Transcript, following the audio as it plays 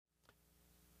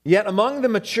Yet among the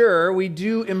mature we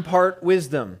do impart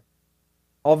wisdom,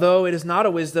 although it is not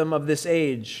a wisdom of this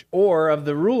age or of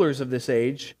the rulers of this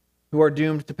age who are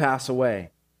doomed to pass away.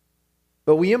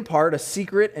 But we impart a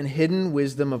secret and hidden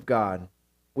wisdom of God,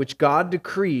 which God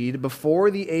decreed before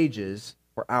the ages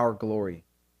for our glory.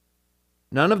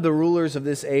 None of the rulers of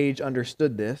this age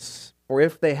understood this, for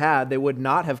if they had, they would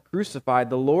not have crucified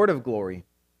the Lord of glory.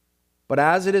 But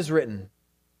as it is written,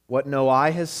 what no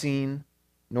eye has seen,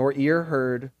 nor ear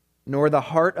heard, nor the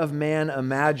heart of man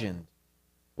imagined,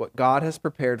 what God has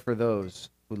prepared for those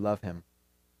who love him.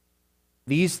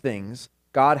 These things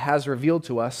God has revealed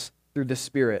to us through the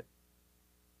Spirit.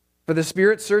 For the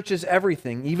Spirit searches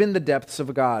everything, even the depths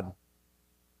of God.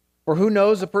 For who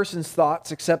knows a person's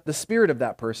thoughts except the spirit of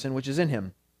that person which is in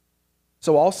him?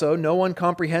 So also no one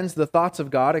comprehends the thoughts of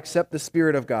God except the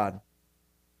Spirit of God.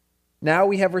 Now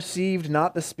we have received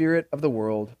not the spirit of the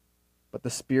world, but the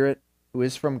Spirit who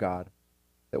is from God,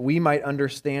 that we might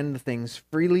understand the things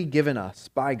freely given us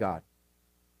by God.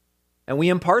 And we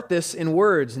impart this in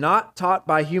words not taught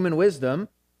by human wisdom,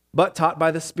 but taught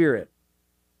by the Spirit,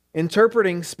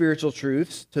 interpreting spiritual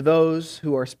truths to those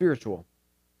who are spiritual.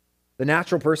 The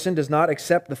natural person does not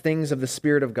accept the things of the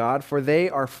Spirit of God, for they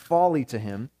are folly to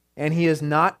him, and he is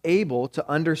not able to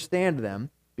understand them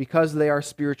because they are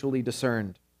spiritually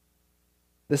discerned.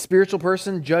 The spiritual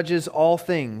person judges all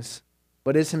things,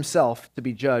 but is himself to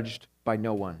be judged by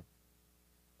no one.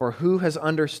 For who has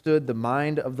understood the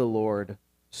mind of the Lord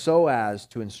so as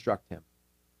to instruct him?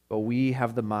 But we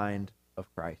have the mind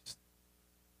of Christ.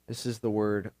 This is the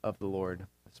word of the Lord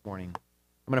this morning.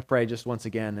 I'm going to pray just once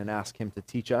again and ask him to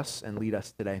teach us and lead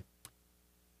us today.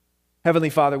 Heavenly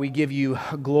Father, we give you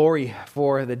glory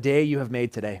for the day you have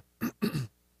made today.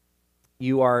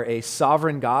 You are a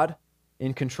sovereign God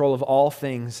in control of all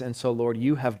things, and so, Lord,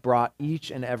 you have brought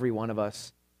each and every one of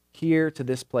us here to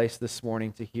this place this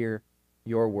morning to hear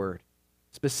your word,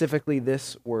 specifically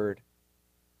this word.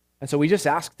 And so we just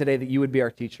ask today that you would be our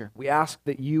teacher. We ask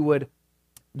that you would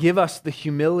give us the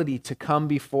humility to come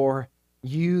before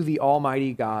you, the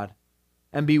Almighty God,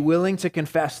 and be willing to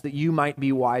confess that you might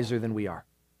be wiser than we are.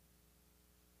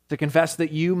 To confess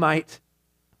that you might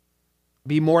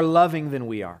be more loving than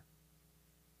we are.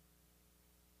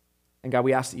 And God,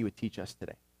 we ask that you would teach us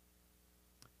today.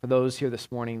 For those here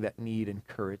this morning that need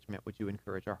encouragement, would you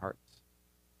encourage our hearts?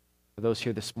 For those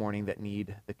here this morning that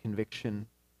need the conviction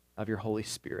of your Holy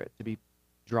Spirit to be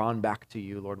drawn back to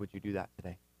you, Lord, would you do that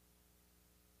today?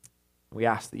 We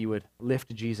ask that you would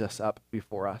lift Jesus up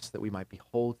before us, that we might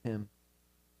behold him,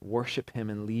 worship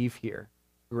him, and leave here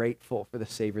grateful for the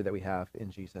Savior that we have in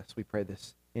Jesus. We pray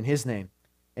this in his name.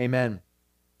 Amen.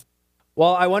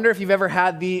 Well, I wonder if you've ever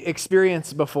had the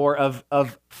experience before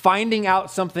of finding out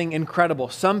something incredible,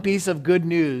 some piece of good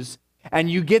news,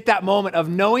 and you get that moment of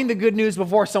knowing the good news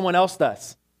before someone else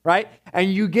does, right?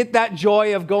 And you get that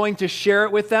joy of going to share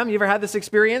it with them. You ever had this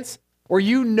experience? Where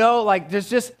you know, like, there's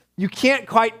just, you can't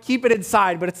quite keep it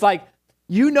inside, but it's like,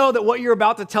 you know that what you're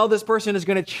about to tell this person is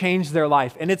going to change their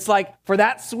life. And it's like, for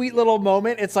that sweet little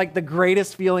moment, it's like the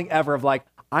greatest feeling ever of like,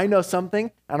 I know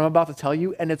something, and I'm about to tell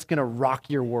you, and it's going to rock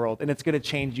your world, and it's going to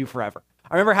change you forever.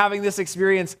 I remember having this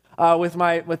experience with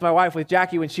my wife, with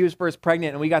Jackie, when she was first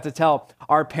pregnant, and we got to tell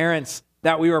our parents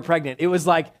that we were pregnant. It was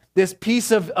like this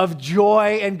piece of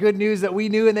joy and good news that we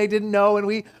knew and they didn't know, and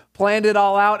we planned it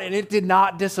all out, and it did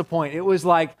not disappoint. It was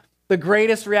like the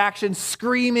greatest reaction,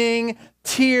 screaming,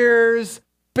 tears,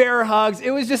 bear hugs.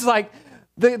 It was just like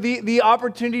the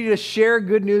opportunity to share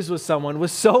good news with someone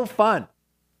was so fun.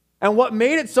 And what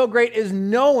made it so great is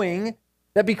knowing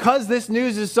that because this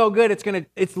news is so good,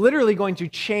 it's literally going to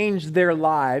change their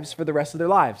lives for the rest of their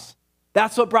lives.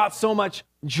 That's what brought so much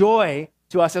joy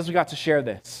to us as we got to share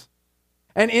this.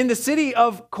 And in the city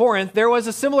of Corinth, there was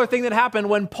a similar thing that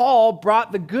happened when Paul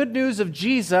brought the good news of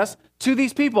Jesus to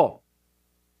these people.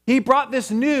 He brought this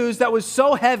news that was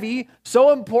so heavy,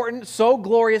 so important, so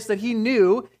glorious that he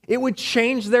knew it would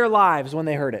change their lives when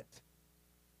they heard it.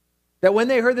 That when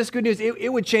they heard this good news,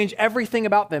 it would change everything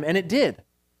about them, and it did.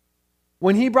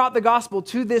 When he brought the gospel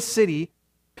to this city,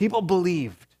 people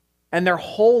believed, and their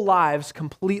whole lives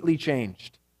completely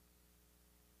changed.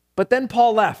 But then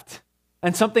Paul left,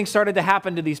 and something started to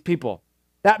happen to these people.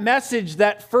 That message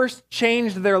that first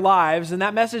changed their lives, and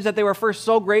that message that they were first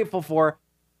so grateful for,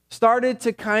 started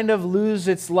to kind of lose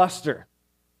its luster.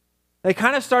 They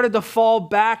kind of started to fall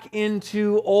back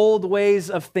into old ways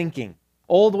of thinking,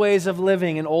 old ways of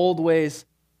living, and old ways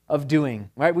of doing,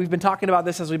 right? We've been talking about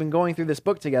this as we've been going through this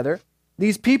book together.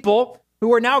 These people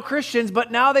who are now Christians,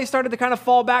 but now they started to kind of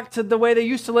fall back to the way they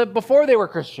used to live before they were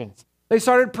Christians. They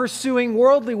started pursuing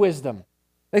worldly wisdom.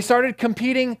 They started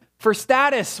competing for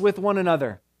status with one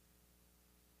another.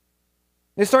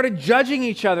 They started judging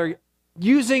each other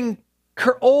using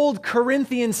old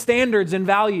Corinthian standards and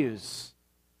values,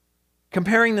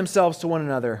 comparing themselves to one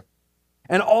another.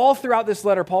 And all throughout this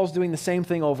letter, Paul's doing the same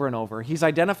thing over and over. He's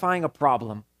identifying a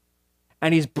problem,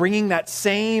 and he's bringing that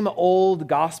same old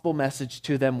gospel message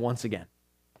to them once again.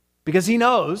 Because he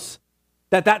knows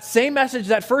that that same message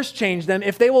that first changed them,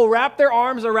 if they will wrap their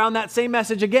arms around that same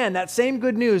message again, that same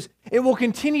good news, it will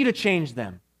continue to change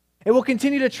them. It will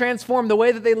continue to transform the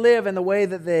way that they live and the way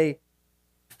that they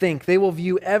think. They will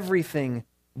view everything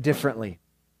differently.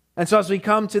 And so as we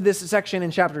come to this section in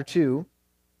chapter 2,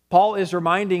 Paul is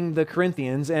reminding the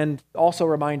Corinthians and also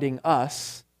reminding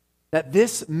us that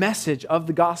this message of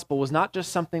the gospel was not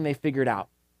just something they figured out.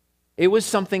 It was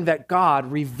something that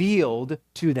God revealed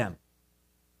to them.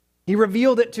 He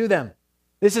revealed it to them.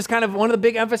 This is kind of one of the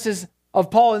big emphasis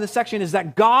of Paul in this section, is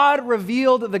that God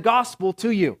revealed the gospel to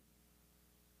you.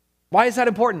 Why is that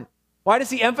important? Why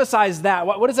does he emphasize that?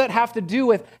 What does that have to do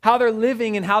with how they're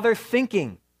living and how they're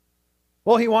thinking?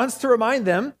 Well, he wants to remind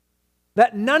them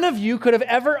that none of you could have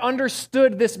ever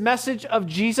understood this message of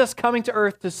Jesus coming to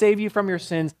earth to save you from your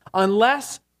sins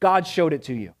unless God showed it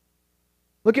to you.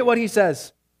 Look at what he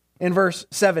says in verse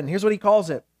 7. Here's what he calls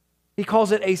it. He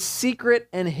calls it a secret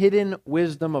and hidden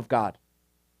wisdom of God.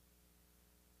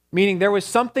 Meaning there was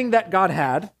something that God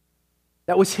had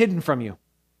that was hidden from you,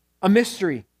 a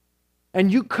mystery, and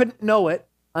you couldn't know it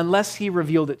unless he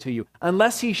revealed it to you,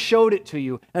 unless he showed it to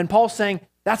you. And Paul's saying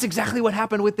that's exactly what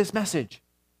happened with this message.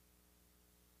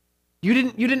 You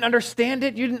didn't understand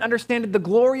it. You didn't understand the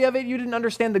glory of it. You didn't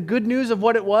understand the good news of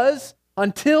what it was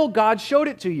until God showed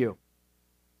it to you.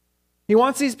 He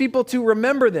wants these people to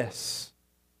remember this.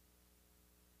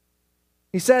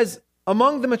 He says,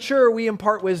 among the mature we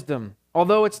impart wisdom,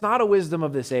 although it's not a wisdom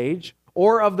of this age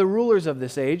or of the rulers of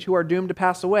this age who are doomed to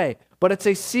pass away, but it's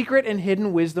a secret and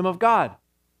hidden wisdom of God.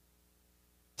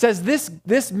 It says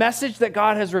this message that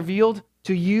God has revealed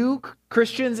to you,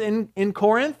 Christians in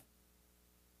Corinth,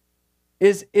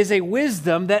 is a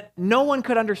wisdom that no one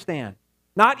could understand.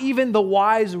 Not even the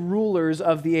wise rulers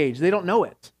of the age. They don't know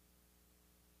it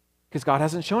because God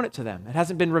hasn't shown it to them. It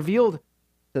hasn't been revealed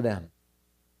to them.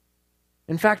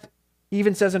 In fact, he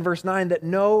even says in verse 9 that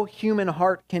no human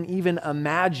heart can even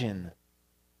imagine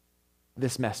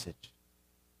this message.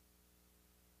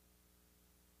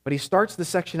 But he starts the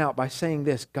section out by saying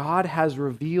this: God has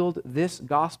revealed this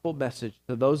gospel message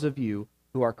to those of you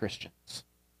who are Christians.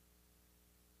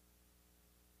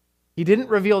 He didn't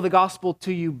reveal the gospel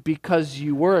to you because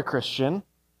you were a Christian.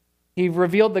 He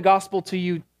revealed the gospel to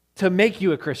you to make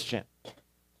you a Christian.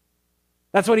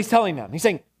 That's what he's telling them. He's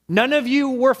saying, none of you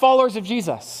were followers of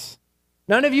Jesus.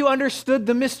 None of you understood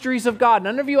the mysteries of God.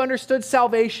 None of you understood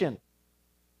salvation.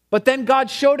 But then God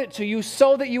showed it to you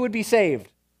so that you would be saved.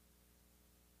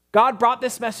 God brought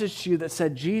this message to you that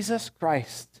said Jesus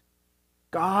Christ,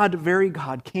 God, very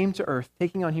God, came to earth,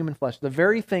 taking on human flesh, the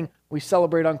very thing we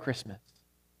celebrate on Christmas.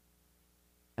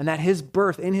 And that his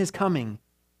birth, in his coming,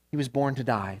 he was born to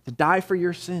die for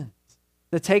your sins,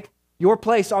 to take your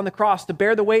place on the cross, to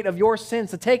bear the weight of your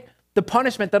sins, to take the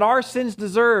punishment that our sins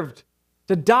deserved,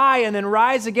 to die and then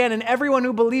rise again, and everyone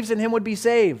who believes in him would be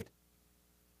saved.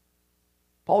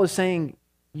 Paul is saying,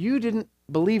 you didn't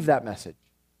believe that message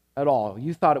at all.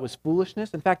 You thought it was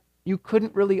foolishness. In fact, you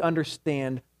couldn't really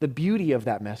understand the beauty of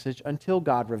that message until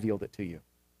God revealed it to you.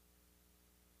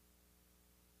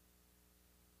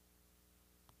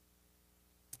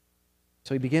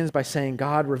 So he begins by saying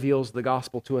God reveals the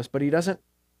gospel to us, but he doesn't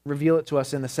reveal it to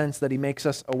us in the sense that he makes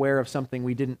us aware of something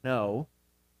we didn't know,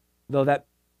 though that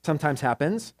sometimes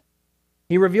happens.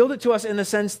 He revealed it to us in the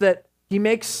sense that he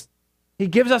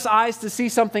gives us eyes to see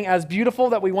something as beautiful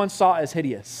that we once saw as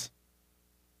hideous.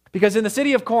 Because in the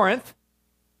city of Corinth,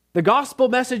 the gospel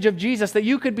message of Jesus, that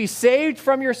you could be saved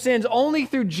from your sins only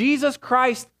through Jesus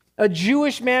Christ, a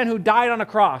Jewish man who died on a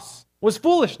cross, was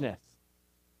foolishness.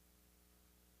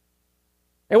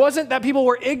 It wasn't that people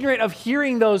were ignorant of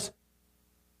hearing those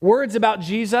words about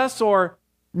Jesus or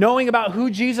knowing about who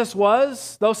Jesus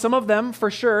was, though some of them for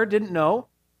sure didn't know.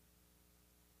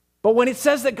 But when it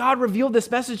says that God revealed this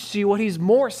message to you, what he's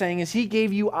more saying is he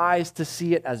gave you eyes to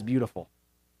see it as beautiful.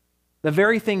 The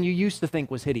very thing you used to think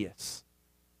was hideous.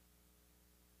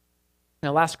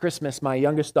 Now, last Christmas, my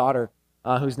youngest daughter,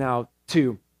 who's now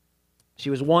 2, she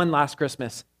was 1 last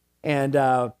Christmas,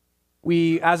 and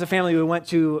we, as a family, we went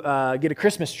to get a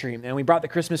Christmas tree, and we brought the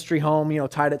Christmas tree home,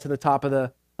 tied it to the top of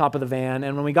the van,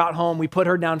 and when we got home, we put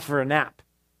her down for a nap.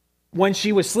 When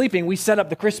she was sleeping, we set up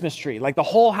the Christmas tree. Like the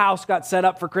whole house got set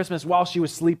up for Christmas while she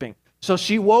was sleeping. So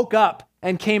she woke up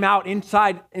and came out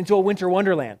inside into a winter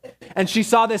wonderland. And she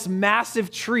saw this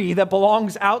massive tree that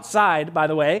belongs outside, by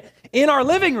the way, in our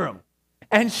living room.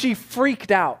 And she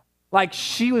freaked out. Like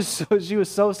she was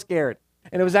so scared.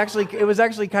 And it was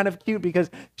actually kind of cute because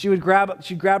she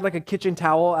grabbed like a kitchen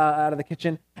towel out of the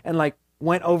kitchen and like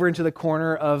went over into the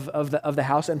corner of the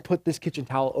house and put this kitchen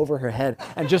towel over her head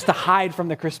and just to hide from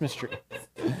the Christmas tree.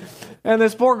 And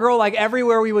this poor girl, like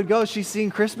everywhere we would go, she's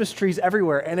seeing Christmas trees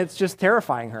everywhere, and it's just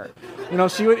terrifying her. You know,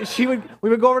 we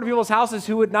would go over to people's houses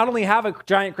who would not only have a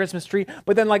giant Christmas tree,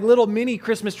 but then like little mini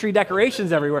Christmas tree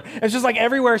decorations everywhere. It's just like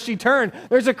everywhere she turned,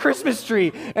 there's a Christmas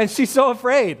tree, and she's so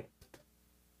afraid.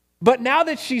 But now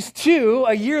that she's 2,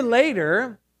 a year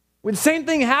later, when the same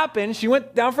thing happened, she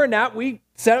went down for a nap, we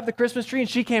set up the Christmas tree, and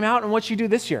she came out, and what'd she do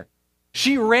this year?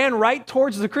 She ran right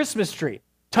towards the Christmas tree,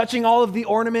 touching all of the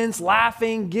ornaments,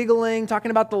 laughing, giggling,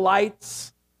 talking about the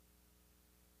lights.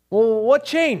 Well, what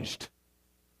changed?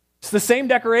 It's the same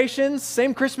decorations,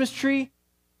 same Christmas tree.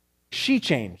 She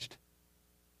changed.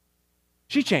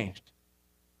 She changed.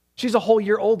 She's a whole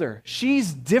year older.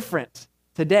 She's different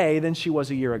today than she was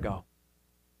a year ago.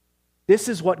 This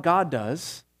is what God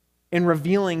does in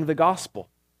revealing the gospel.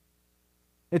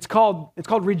 It's called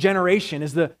regeneration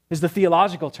is the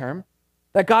theological term.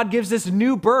 That God gives this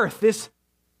new birth, this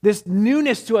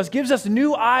newness to us, gives us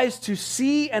new eyes to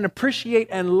see and appreciate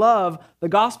and love the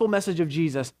gospel message of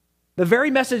Jesus. The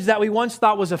very message that we once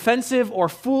thought was offensive or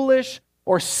foolish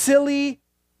or silly,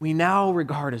 we now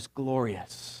regard as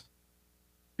glorious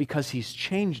because he's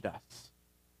changed us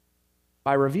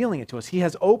by revealing it to us. He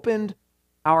has opened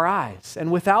our eyes,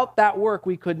 and without that work,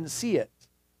 we couldn't see it.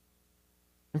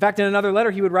 In fact, in another letter,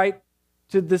 he would write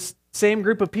to this same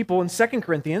group of people in 2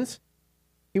 Corinthians.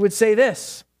 He would say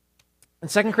this in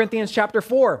 2 Corinthians chapter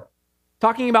 4,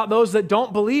 talking about those that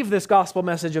don't believe this gospel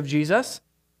message of Jesus.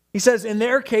 He says, in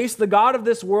their case, the God of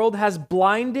this world has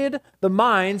blinded the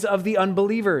minds of the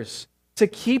unbelievers to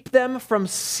keep them from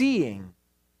seeing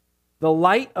the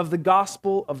light of the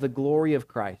gospel of the glory of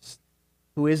Christ,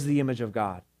 who is the image of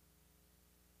God.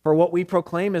 For what we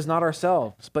proclaim is not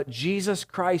ourselves, but Jesus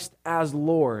Christ as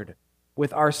Lord,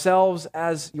 with ourselves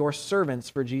as your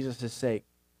servants for Jesus' sake.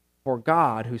 For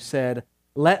God, who said,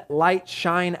 let light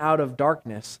shine out of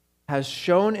darkness, has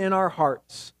shone in our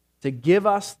hearts to give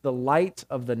us the light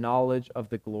of the knowledge of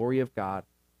the glory of God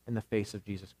in the face of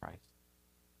Jesus Christ.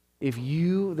 If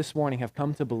you this morning have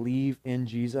come to believe in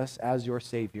Jesus as your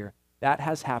Savior, that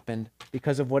has happened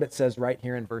because of what it says right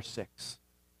here in verse 6.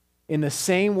 In the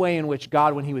same way in which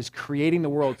God, when he was creating the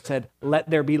world, said, let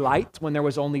there be light when there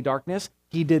was only darkness,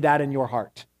 he did that in your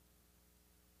heart.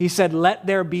 He said, let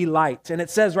there be light. And it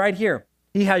says right here,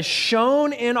 he has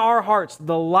shone in our hearts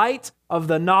the light of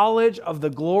the knowledge of the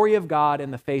glory of God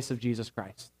in the face of Jesus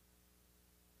Christ.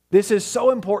 This is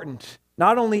so important,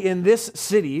 not only in this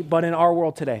city, but in our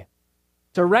world today,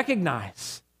 to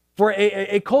recognize for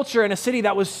a culture and a city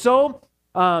that was so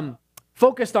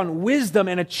focused on wisdom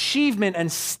and achievement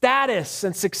and status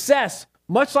and success,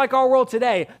 much like our world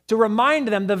today, to remind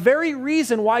them the very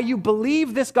reason why you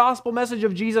believe this gospel message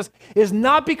of Jesus is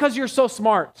not because you're so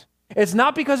smart. It's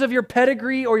not because of your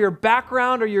pedigree or your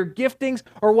background or your giftings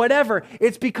or whatever.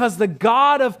 It's because the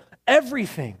God of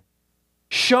everything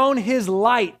shone his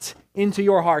light into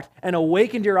your heart and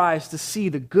awakened your eyes to see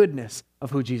the goodness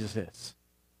of who Jesus is.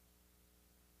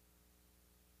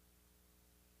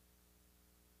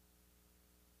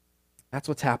 That's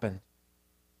what's happened.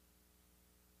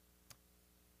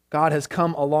 God has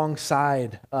come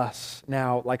alongside us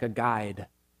now like a guide,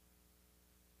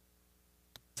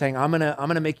 saying, I'm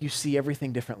gonna make you see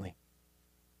everything differently.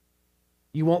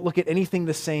 You won't look at anything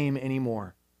the same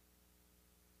anymore.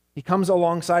 He comes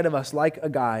alongside of us like a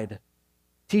guide,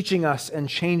 teaching us and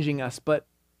changing us, but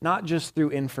not just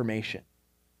through information,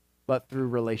 but through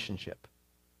relationship.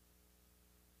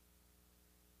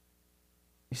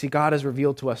 You see, God has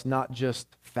revealed to us not just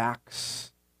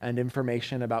facts and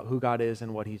information about who God is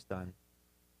and what he's done.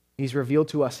 He's revealed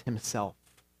to us himself.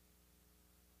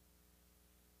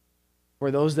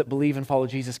 Where those that believe and follow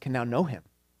Jesus can now know him.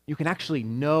 You can actually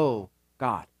know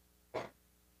God.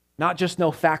 Not just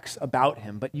know facts about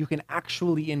him, but you can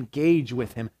actually engage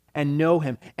with him and know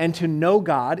him. And to know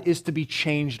God is to be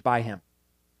changed by him.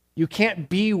 You can't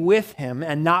be with him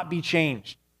and not be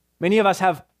changed. Many of us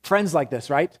have friends like this,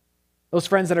 right? Those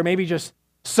friends that are maybe just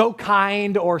so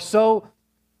kind or so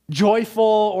joyful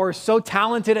or so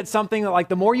talented at something that like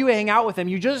the more you hang out with them,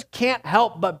 you just can't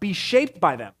help but be shaped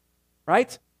by them,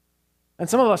 right? And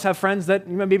some of us have friends that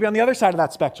maybe on the other side of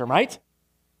that spectrum, right?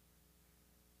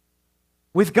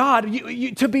 With God,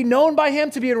 to be known by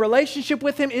him, to be in relationship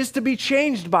with him is to be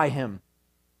changed by him,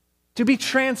 to be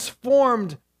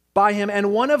transformed by him.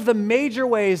 And one of the major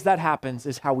ways that happens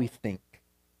is how we think.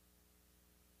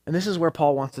 And this is where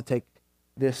Paul wants to take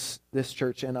this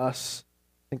church and us,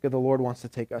 I think that the Lord wants to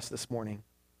take us this morning,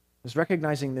 is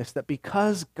recognizing this, that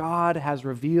because God has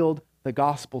revealed the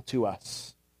gospel to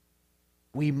us,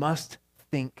 we must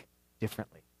think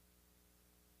differently.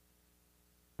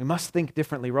 We must think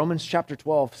differently. Romans chapter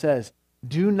 12 says,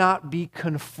 do not be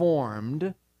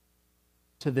conformed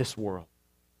to this world,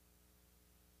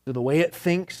 to the way it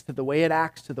thinks, to the way it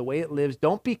acts, to the way it lives.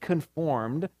 Don't be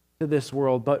conformed to this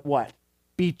world, but what?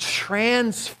 Be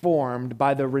transformed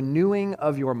by the renewing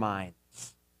of your minds.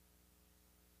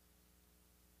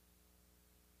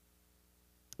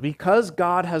 Because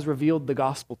God has revealed the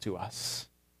gospel to us,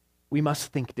 we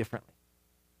must think differently.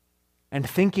 And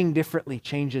thinking differently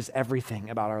changes everything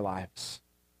about our lives.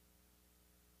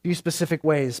 A few specific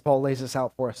ways Paul lays this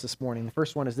out for us this morning. The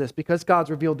first one is this: because God's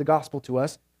revealed the gospel to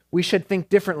us, we should think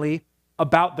differently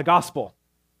about the gospel.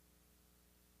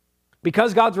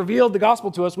 Because God's revealed the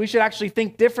gospel to us, we should actually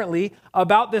think differently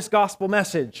about this gospel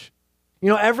message. You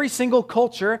know, every single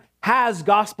culture has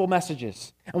gospel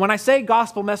messages. And when I say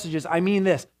gospel messages, I mean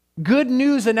this: good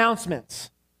news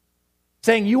announcements.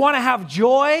 Saying, you want to have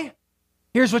joy?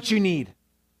 Here's what you need.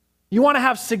 You want to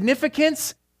have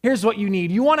significance? Here's what you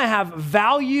need. You want to have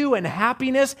value and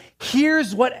happiness?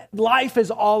 Here's what life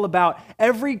is all about.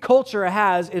 Every culture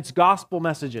has its gospel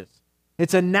messages.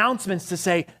 It's announcements to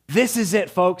say, this is it,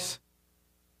 folks.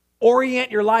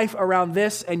 Orient your life around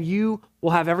this and you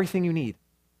will have everything you need.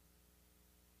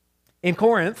 In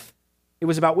Corinth, it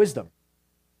was about wisdom.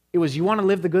 It was, you want to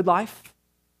live the good life?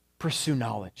 Pursue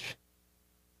knowledge.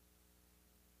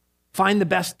 Find the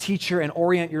best teacher and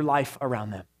orient your life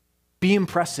around them. Be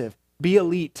impressive. Be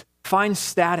elite. Find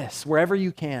status wherever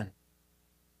you can.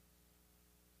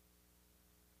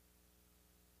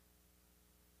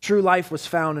 True life was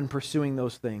found in pursuing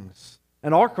those things.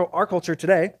 And our culture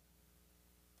today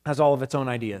has all of its own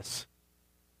ideas.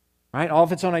 Right? All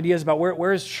of its own ideas about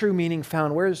where is true meaning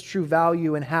found? Where is true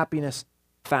value and happiness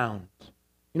found?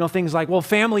 You know, things like, well,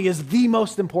 family is the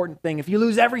most important thing. If you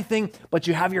lose everything, but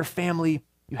you have your family,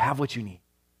 you have what you need.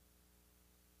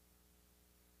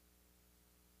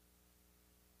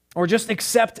 Or just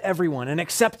accept everyone and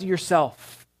accept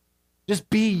yourself. Just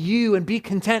be you and be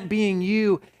content being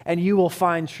you, and you will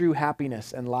find true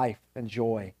happiness and life and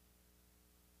joy.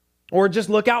 Or just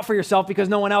look out for yourself because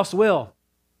no one else will.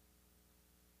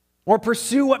 Or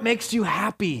pursue what makes you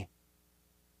happy.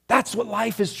 That's what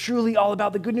life is truly all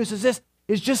about. The good news is this,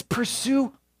 is just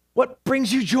pursue what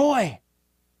brings you joy.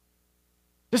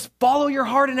 Just follow your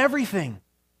heart in everything.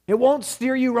 It won't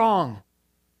steer you wrong.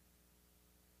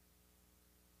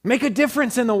 Make a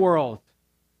difference in the world.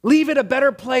 Leave it a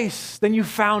better place than you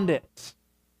found it.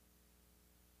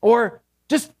 Or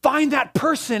just find that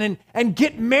person and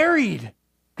get married,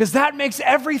 because that makes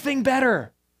everything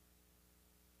better.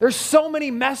 There's so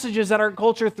many messages that our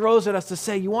culture throws at us to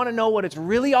say, you want to know what it's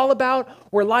really all about,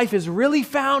 where life is really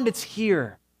found? It's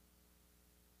here.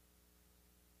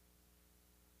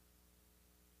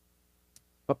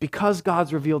 But because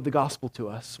God's revealed the gospel to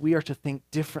us, we are to think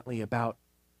differently about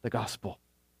the gospel.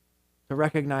 To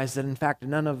recognize that, in fact,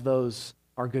 none of those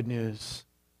are good news.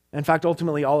 In fact,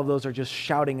 ultimately, all of those are just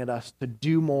shouting at us to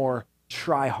do more,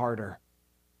 try harder.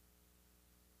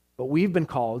 But we've been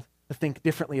called to think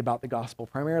differently about the gospel,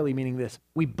 primarily meaning this: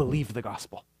 we believe the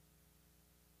gospel.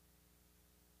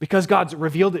 Because God's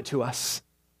revealed it to us,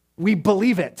 we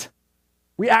believe it.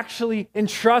 We actually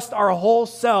entrust our whole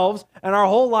selves and our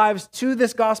whole lives to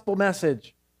this gospel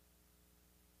message.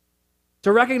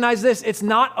 To recognize this, it's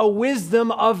not a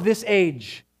wisdom of this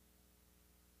age,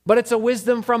 but it's a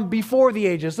wisdom from before the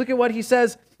ages. Look at what he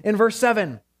says in verse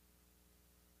 7.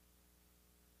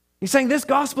 He's saying this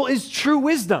gospel is true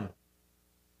wisdom.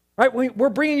 Right? We're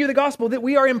bringing you the gospel, that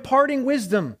we are imparting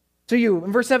wisdom to you.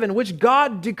 In verse 7, which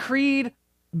God decreed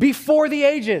before the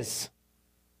ages.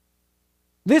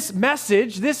 This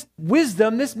message, this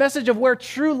wisdom, this message of where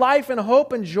true life and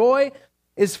hope and joy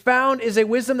is found is a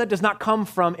wisdom that does not come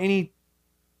from any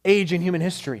age in human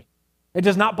history. It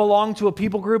does not belong to a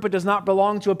people group. It does not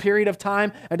belong to a period of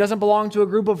time. It doesn't belong to a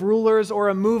group of rulers or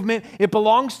a movement. It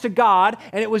belongs to God,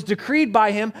 and it was decreed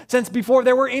by him since before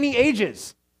there were any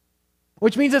ages,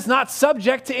 which means it's not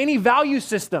subject to any value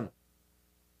system.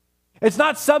 It's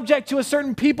not subject to a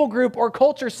certain people group or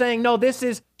culture saying, no, this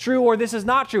is true or this is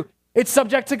not true. It's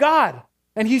subject to God,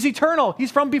 and he's eternal.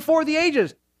 He's from before the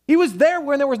ages. He was there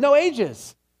when there was no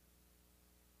ages.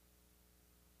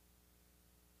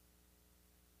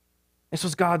 This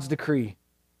was God's decree.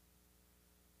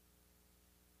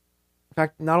 In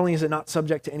fact, not only is it not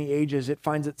subject to any ages, it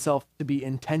finds itself to be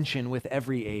in tension with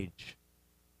every age.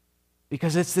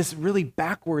 Because it's this really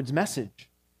backwards message.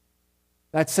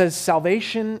 that says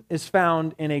salvation is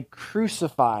found in a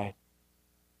crucified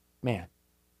man.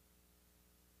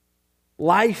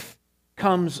 Life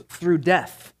comes through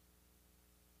death.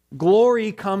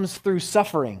 Glory comes through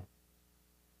suffering.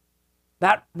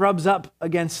 That rubs up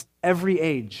against every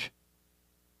age.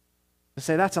 To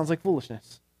say that sounds like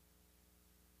foolishness.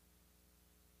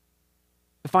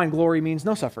 To find glory means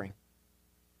no suffering.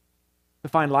 To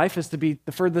find life is to be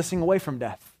the furthest thing away from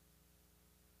death.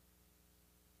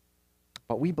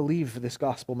 But we believe this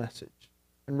gospel message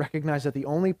and recognize that the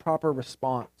only proper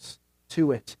response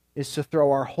to it is to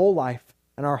throw our whole life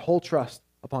and our whole trust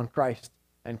upon Christ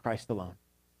and Christ alone.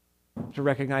 To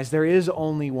recognize there is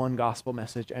only one gospel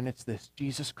message, and it's this: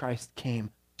 Jesus Christ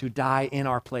came to die in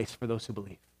our place for those who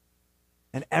believe.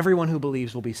 And everyone who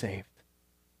believes will be saved.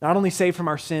 Not only saved from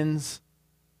our sins,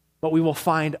 but we will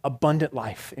find abundant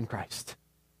life in Christ.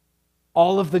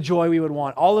 All of the joy we would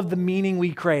want, all of the meaning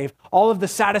we crave, all of the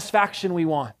satisfaction we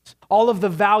want, all of the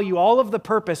value, all of the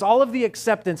purpose, all of the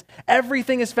acceptance,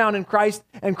 everything is found in Christ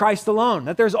and Christ alone.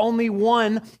 That there's only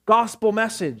one gospel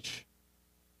message.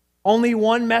 Only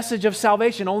one message of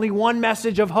salvation, only one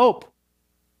message of hope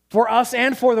for us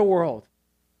and for the world.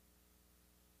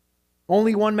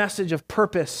 Only one message of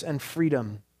purpose and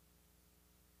freedom.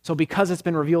 So because it's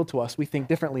been revealed to us, we think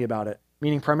differently about it,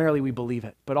 meaning primarily we believe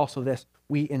it, but also this: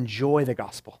 we enjoy the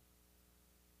gospel.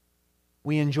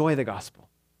 We enjoy the gospel.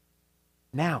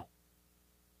 Now,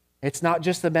 it's not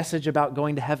just a message about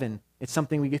going to heaven. It's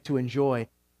something we get to enjoy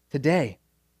today.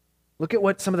 Look at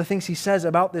what some of the things he says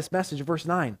about this message, verse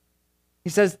 9. He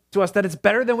says to us that it's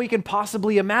better than we can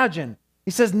possibly imagine.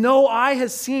 He says, no eye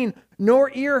has seen,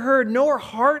 nor ear heard, nor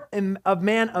heart of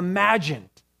man imagined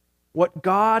what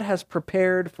God has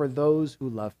prepared for those who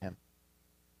love him.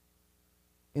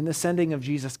 In the sending of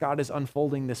Jesus, God is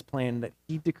unfolding this plan that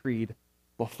he decreed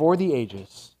before the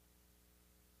ages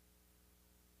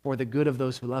for the good of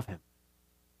those who love him.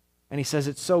 And he says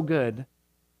it's so good,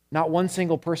 not one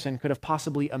single person could have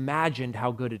possibly imagined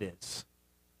how good it is.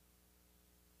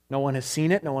 No one has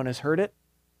seen it. No one has heard it.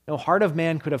 No heart of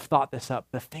man could have thought this up.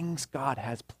 The things God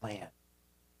has planned.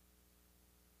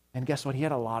 And guess what? He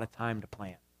had a lot of time to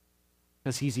plan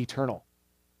because he's eternal.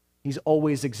 He's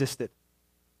always existed.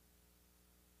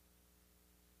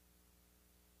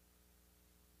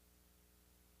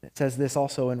 It says this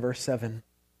also in verse 7,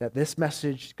 that this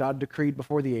message God decreed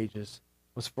before the ages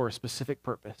was for a specific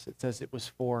purpose. It says it was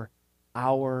for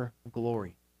our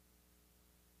glory.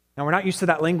 Now, we're not used to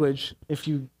that language. If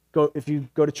you go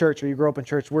to church or you grow up in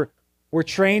church, we're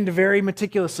trained very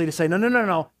meticulously to say,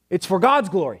 no, it's for God's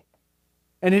glory.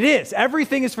 And it is.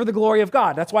 Everything is for the glory of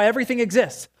God. That's why everything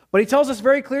exists. But he tells us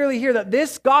very clearly here that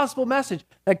this gospel message,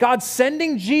 that God's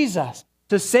sending Jesus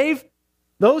to save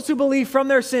those who believe from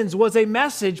their sins, was a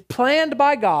message planned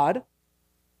by God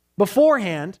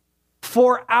beforehand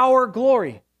for our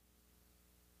glory.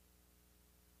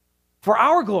 For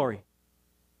our glory.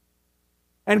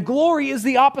 And glory is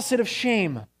the opposite of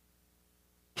shame.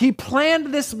 He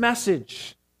planned this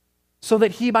message so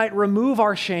that he might remove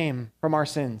our shame from our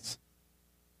sins.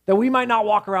 That we might not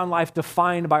walk around life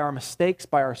defined by our mistakes,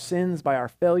 by our sins, by our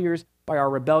failures, by our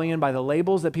rebellion, by the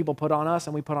labels that people put on us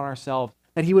and we put on ourselves.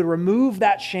 That he would remove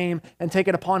that shame and take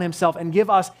it upon himself and give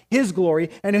us his glory,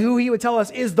 and who he would tell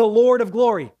us is the Lord of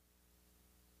glory.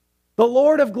 The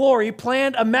Lord of glory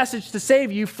planned a message to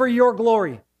save you for your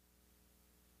glory.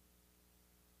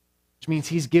 Which means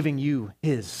he's giving you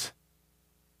his.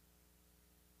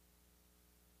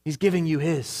 He's giving you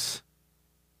his.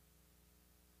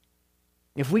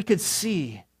 If we could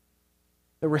see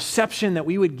the reception that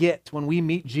we would get when we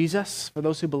meet Jesus, for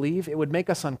those who believe, it would make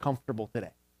us uncomfortable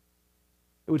today.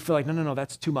 It would feel like, no,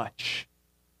 that's too much.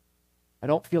 I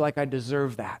don't feel like I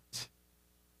deserve that.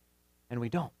 And we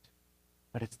don't.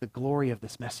 But it's the glory of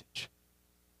this message.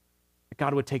 That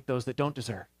God would take those that don't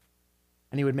deserve,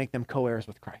 and he would make them co-heirs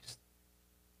with Christ.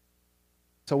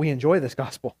 So we enjoy this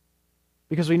gospel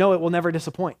because we know it will never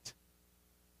disappoint.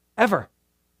 Ever.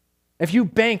 If you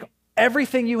bank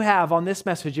everything you have on this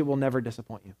message, it will never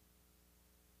disappoint you.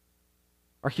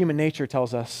 Our human nature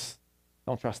tells us,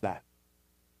 don't trust that.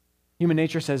 Human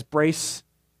nature says, brace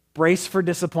for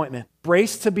disappointment.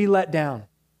 Brace to be let down,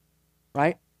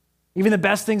 right? Even the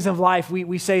best things of life,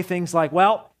 we say things like,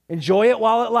 well, enjoy it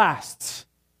while it lasts.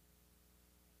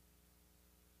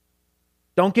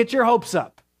 Don't get your hopes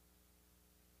up.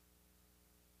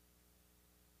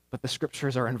 But the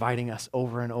scriptures are inviting us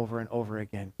over and over and over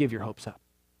again. Give your hopes up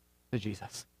to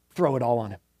Jesus. Throw it all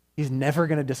on him. He's never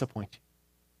going to disappoint you.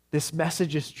 This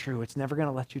message is true. It's never going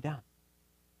to let you down.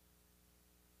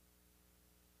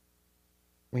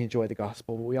 We enjoy the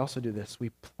gospel, but we also do this. We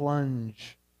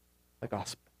plunge the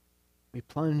gospel. We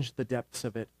plunge the depths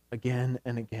of it again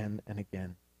and again and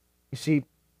again. You see,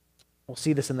 we'll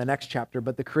see this in the next chapter,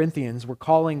 but the Corinthians were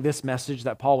calling this message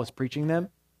that Paul was preaching them,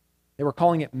 they were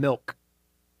calling it milk.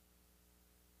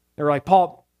 They were like,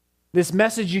 Paul, this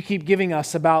message you keep giving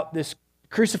us about this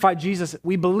crucified Jesus,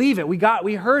 we believe it. We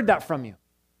heard that from you.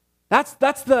 That's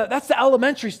the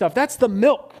elementary stuff. That's the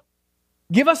milk.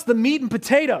 Give us the meat and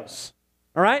potatoes.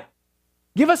 All right?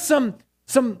 Give us some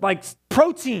like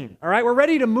protein. All right? We're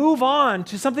ready to move on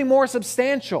to something more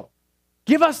substantial.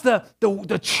 Give us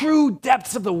the true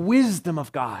depths of the wisdom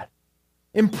of God.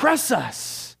 Impress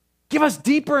us. Give us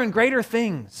deeper and greater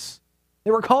things.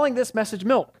 They were calling this message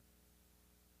milk,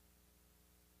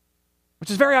 which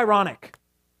is very ironic.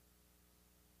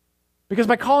 Because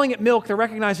by calling it milk, they're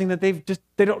recognizing that they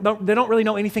don't really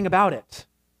know anything about it.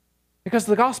 Because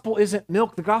the gospel isn't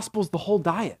milk, the gospel is the whole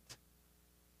diet.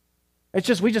 It's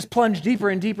just, we just plunge deeper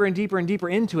and deeper and deeper and deeper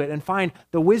into it and find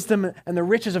the wisdom and the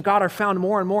riches of God are found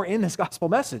more and more in this gospel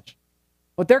message.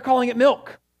 But they're calling it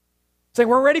milk. Saying,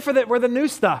 we're ready for the new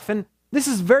stuff. And this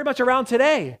is very much around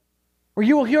today, where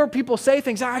you will hear people say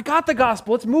things, I got the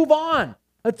gospel, let's move on.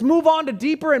 Let's move on to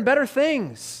deeper and better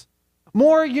things.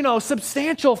 More,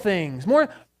 substantial things. More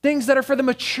things that are for the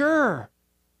mature.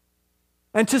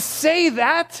 And to say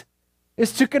that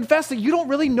is to confess that you don't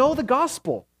really know the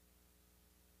gospel.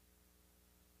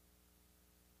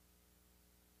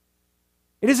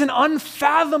 It is an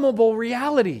unfathomable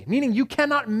reality, meaning you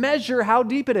cannot measure how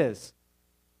deep it is.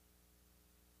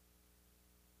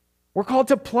 We're called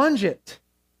to plunge it.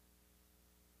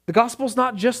 The gospel's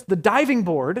not just the diving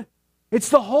board, it's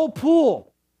the whole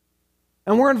pool.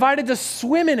 And we're invited to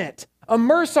swim in it,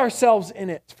 immerse ourselves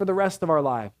in it for the rest of our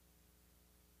life.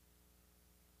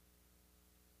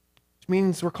 Which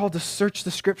means we're called to search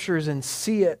the scriptures and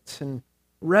see it and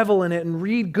revel in it and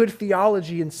read good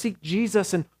theology and seek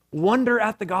Jesus and wonder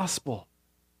at the gospel.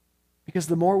 Because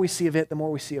the more we see of it, the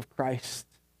more we see of Christ.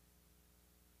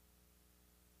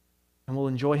 And we'll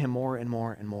enjoy him more and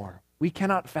more and more. We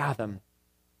cannot fathom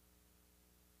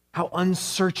how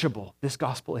unsearchable this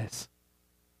gospel is.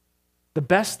 The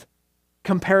best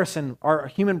comparison our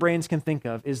human brains can think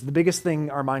of is the biggest thing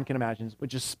our mind can imagine,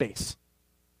 which is space.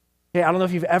 Okay, I don't know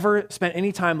if you've ever spent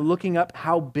any time looking up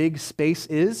how big space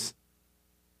is,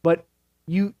 but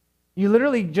you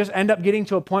literally just end up getting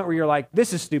to a point where you're like,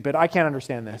 this is stupid, I can't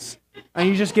understand this. And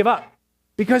you just give up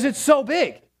because it's so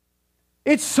big.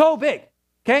 It's so big,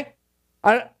 okay?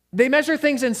 They measure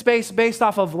things in space based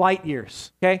off of light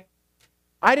years, okay?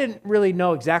 I didn't really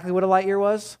know exactly what a light year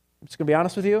was. I'm just going to be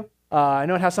honest with you. I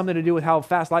know it has something to do with how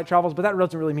fast light travels, but that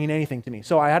doesn't really mean anything to me.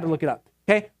 So I had to look it up,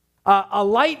 okay? A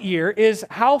light year is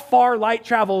how far light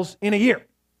travels in a year,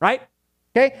 right?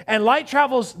 Okay? And light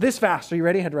travels this fast. Are you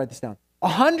ready? I had to write this down.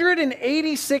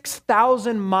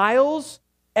 186,000 miles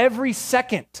every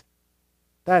second.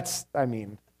 I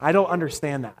don't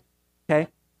understand that, okay?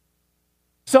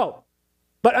 So,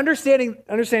 but understanding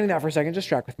that for a second, just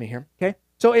track with me here, okay?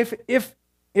 So if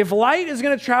light is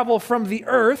going to travel from the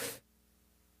Earth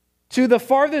to the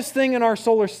farthest thing in our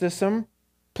solar system,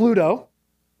 Pluto,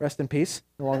 rest in peace,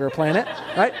 no longer a planet,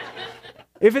 right?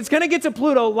 If it's going to get to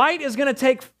Pluto, light is going to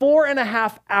take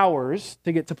 4.5 hours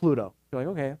to get to Pluto. You're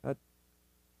like, okay, that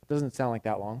doesn't sound like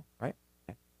that long, right?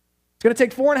 Okay. It's going to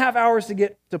take 4.5 hours to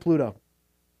get to Pluto.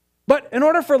 But in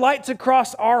order for light to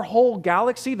cross our whole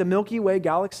galaxy, the Milky Way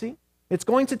galaxy, it's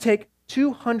going to take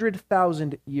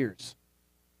 200,000 years.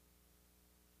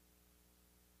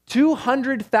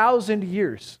 200,000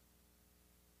 years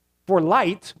for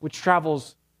light, which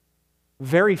travels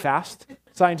very fast,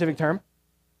 scientific term.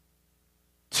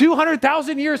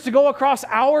 200,000 years to go across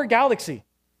our galaxy.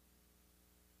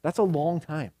 That's a long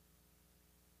time.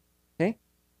 Okay?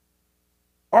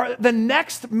 The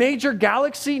next major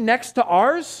galaxy next to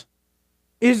ours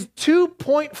is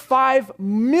 2.5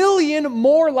 million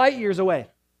more light years away.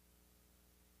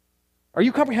 Are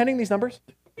you comprehending these numbers?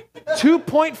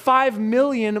 2.5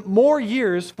 million more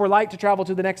years for light to travel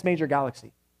to the next major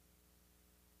galaxy.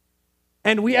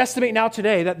 And we estimate now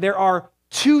today that there are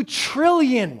 2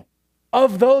 trillion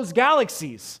of those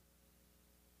galaxies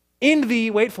in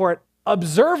the, wait for it,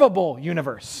 observable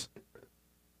universe.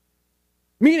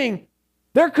 Meaning,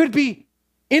 there could be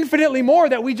infinitely more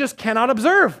that we just cannot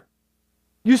observe.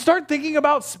 You start thinking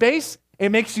about space, it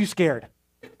makes you scared.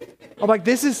 I'm like,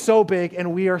 this is so big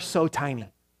and we are so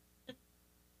tiny.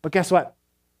 But guess what?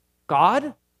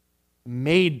 God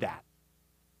made that.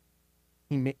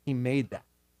 He made that.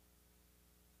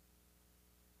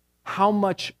 How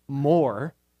much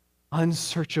more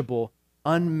unsearchable,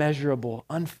 unmeasurable,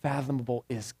 unfathomable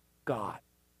is God?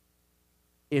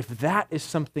 If that is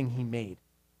something he made.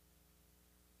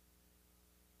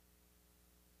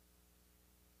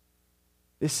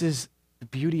 This is the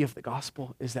beauty of the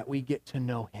gospel, is that we get to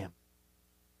know him.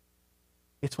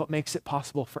 It's what makes it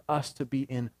possible for us to be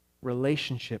in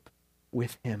relationship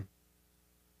with him.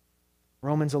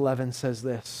 Romans 11 says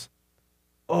this,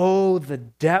 "Oh, the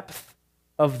depth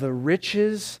of the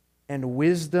riches and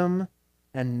wisdom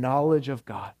and knowledge of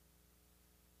God.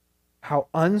 How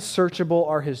unsearchable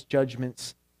are his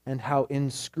judgments and how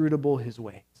inscrutable his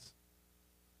ways."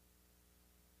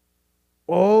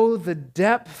 Oh, the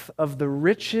depth of the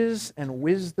riches and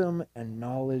wisdom and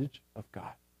knowledge of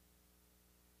God.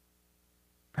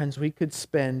 Friends, we could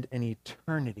spend an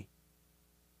eternity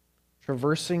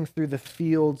traversing through the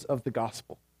fields of the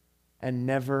gospel and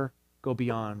never go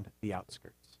beyond the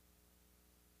outskirts.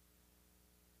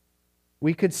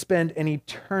 We could spend an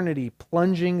eternity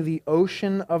plunging the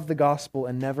ocean of the gospel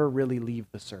and never really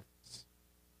leave the surface.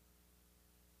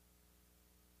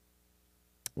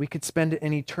 We could spend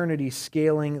an eternity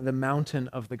scaling the mountain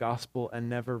of the gospel and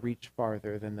never reach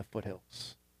farther than the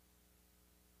foothills.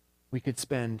 We could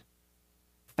spend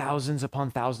thousands upon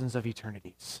thousands of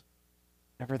eternities,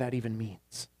 whatever that even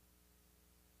means,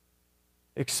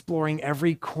 exploring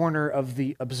every corner of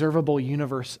the observable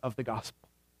universe of the gospel.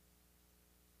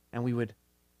 And we would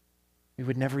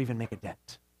never even make a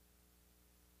dent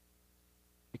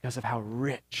because of how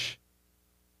rich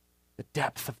the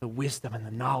depth of the wisdom and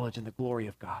the knowledge and the glory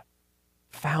of God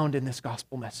found in this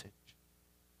gospel message.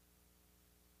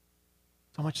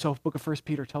 So much so, the book of 1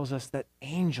 Peter tells us that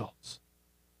angels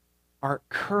are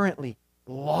currently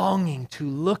longing to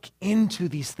look into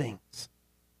these things.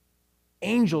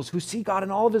 Angels who see God in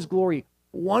all of his glory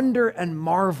wonder and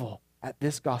marvel at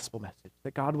this gospel message,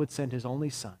 that God would send his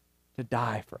only Son to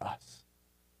die for us.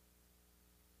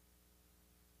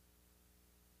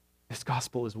 This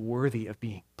gospel is worthy of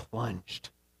being plunged,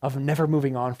 of never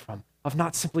moving on from, of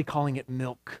not simply calling it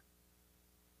milk.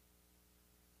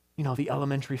 You know, the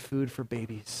elementary food for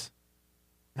babies.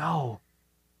 No.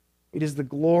 It is the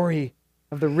glory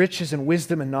of the riches and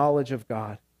wisdom and knowledge of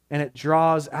God, and it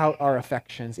draws out our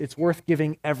affections. It's worth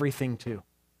giving everything to.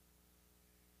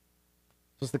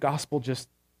 So is the gospel just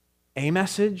a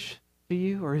message to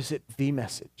you, or is it the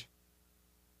message?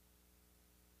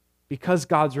 Because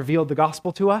God's revealed the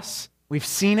gospel to us, we've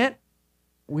seen it,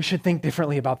 we should think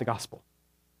differently about the gospel.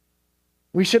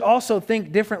 We should also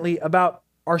think differently about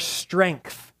our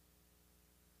strength.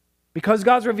 Because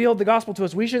God's revealed the gospel to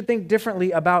us, we should think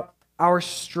differently about our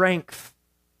strength.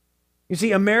 You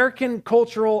see, American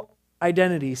cultural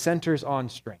identity centers on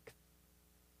strength,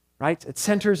 right? It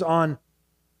centers on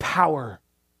power,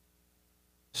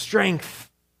 strength,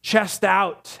 chest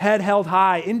out, head held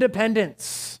high,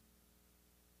 independence.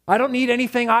 I don't need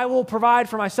anything. I will provide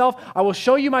for myself. I will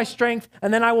show you my strength,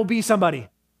 and then I will be somebody.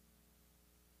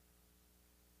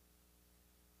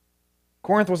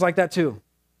 Corinth was like that too.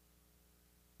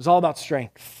 It was all about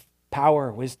strength,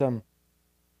 power, wisdom.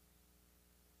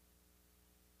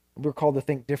 We're called to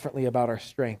think differently about our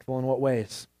strength. Well, in what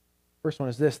ways? First one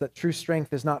is this, that true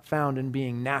strength is not found in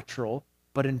being natural,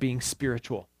 but in being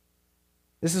spiritual.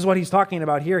 This is what he's talking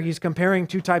about here. He's comparing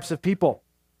two types of people.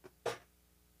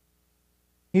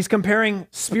 He's comparing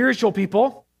spiritual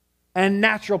people and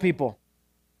natural people.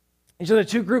 These are the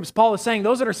two groups. Paul is saying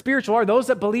those that are spiritual are those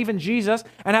that believe in Jesus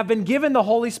and have been given the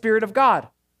Holy Spirit of God.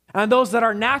 And those that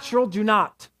are natural do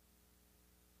not.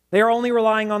 They are only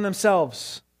relying on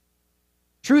themselves.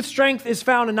 True strength is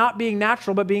found in not being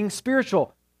natural, but being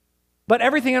spiritual. But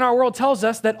everything in our world tells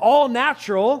us that all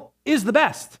natural is the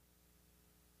best.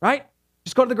 Right?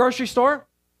 Just go to the grocery store,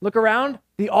 look around.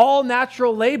 The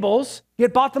all-natural labels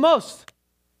get bought the most.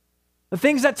 The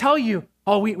things that tell you,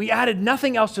 oh, we added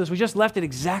nothing else to this. We just left it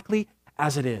exactly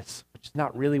as it is, which is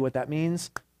not really what that means,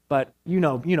 but you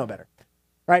know better,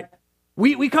 right?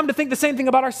 We come to think the same thing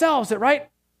about ourselves, that, right?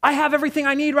 I have everything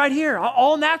I need right here,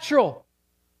 all natural.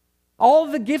 All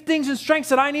the giftings and strengths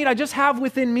that I need, I just have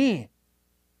within me.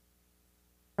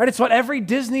 Right? It's what every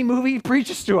Disney movie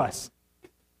preaches to us.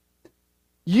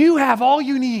 You have all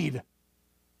you need.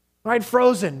 Right?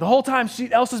 Frozen. The whole time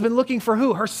Elsa's been looking for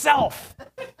who? Herself.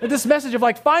 But this message of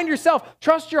find yourself,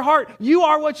 trust your heart. You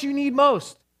are what you need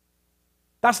most.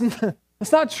 That's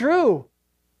not true.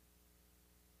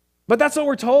 But that's what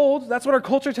we're told. That's what our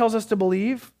culture tells us to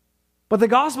believe. But the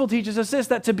gospel teaches us this,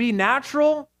 that to be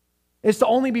natural is to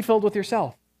only be filled with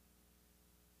yourself,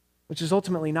 which is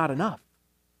ultimately not enough.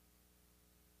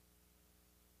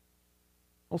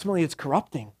 Ultimately, it's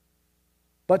corrupting.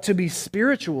 But to be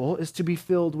spiritual is to be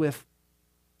filled with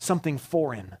something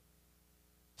foreign,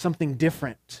 something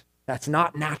different that's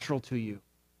not natural to you.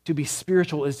 To be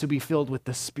spiritual is to be filled with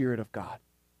the Spirit of God.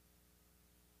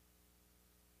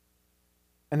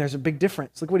 And there's a big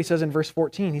difference. Look what he says in verse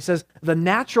 14. He says, the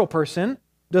natural person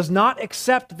does not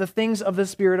accept the things of the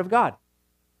Spirit of God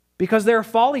because they are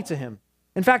folly to him.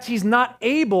 In fact, he's not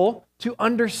able to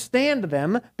understand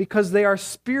them because they are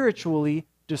spiritually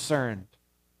discerned.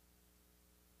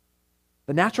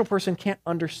 The natural person can't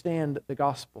understand the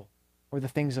gospel or the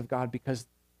things of God because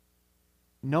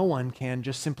no one can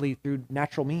just simply through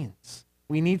natural means.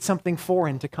 We need something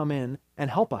foreign to come in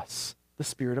and help us, the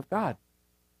Spirit of God,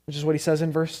 which is what he says in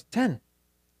verse 10.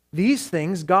 These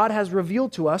things God has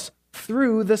revealed to us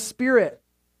through the Spirit.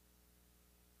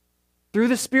 Through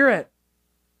the Spirit.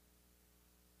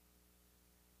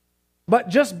 But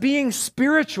just being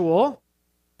spiritual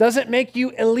doesn't make you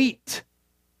elite.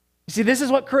 You see, this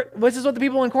is what the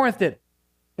people in Corinth did.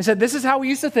 They said, this is how we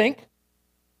used to think,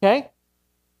 okay?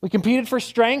 We competed for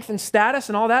strength and status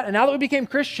and all that, and now that we became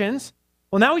Christians,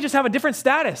 well, now we just have a different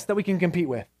status that we can compete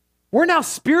with. We're now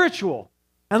spiritual,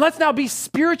 and let's now be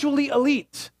spiritually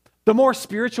elite. The more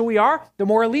spiritual we are, the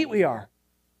more elite we are.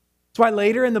 That's why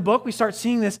later in the book, we start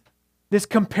seeing this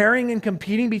comparing and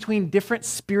competing between different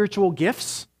spiritual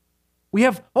gifts. We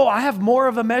have, I have more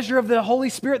of a measure of the Holy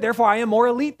Spirit, therefore I am more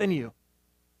elite than you.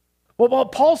 Well,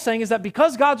 what Paul's saying is that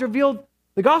because God's revealed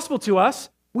the gospel to us,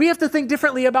 we have to think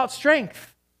differently about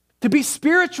strength. To be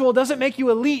spiritual doesn't make you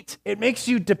elite, it makes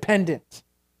you dependent.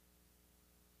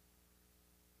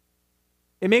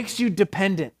 It makes you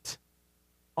dependent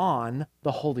on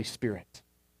the Holy Spirit.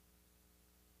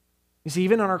 You see,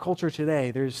 even in our culture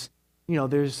today, there's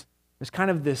kind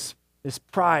of this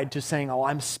pride to saying,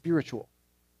 I'm spiritual.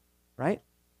 Right?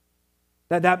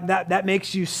 That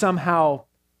makes you somehow,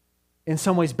 in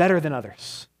some ways, better than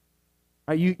others.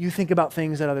 Right? You think about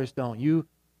things that others don't.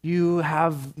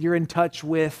 You're in touch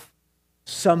with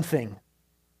something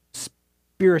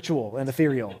spiritual and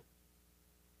ethereal.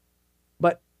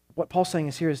 But what Paul's saying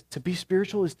is here is to be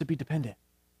spiritual is to be dependent.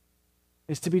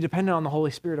 Is to be dependent on the Holy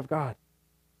Spirit of God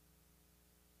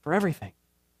for everything.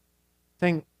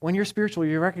 Saying when you're spiritual,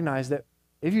 you recognize that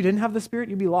if you didn't have the Spirit,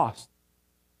 you'd be lost.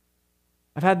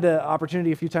 I've had the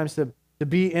opportunity a few times to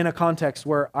be in a context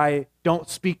where I don't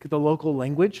speak the local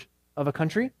language of a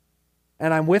country,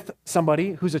 and I'm with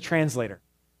somebody who's a translator.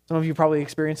 Some of you probably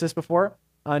experienced this before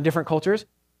in different cultures.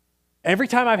 Every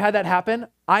time I've had that happen,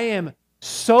 I am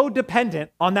so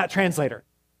dependent on that translator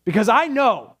because I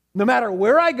know no matter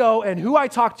where I go and who I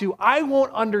talk to, I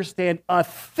won't understand a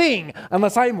thing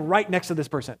unless I am right next to this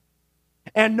person.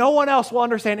 And no one else will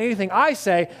understand anything I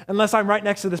say unless I'm right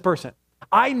next to this person.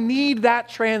 I need that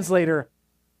translator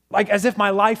like as if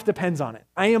my life depends on it.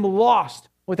 I am lost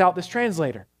without this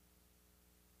translator.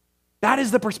 That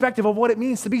is the perspective of what it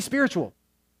means to be spiritual.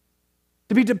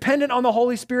 To be dependent on the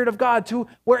Holy Spirit of God, to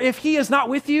where if He is not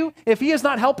with you, if He is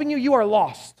not helping you, you are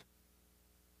lost.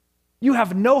 You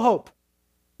have no hope.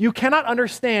 You cannot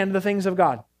understand the things of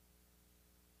God.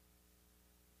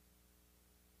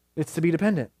 It's to be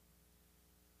dependent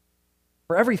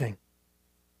for everything.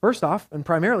 First off, and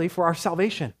primarily for our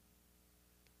salvation.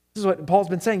 This is what Paul's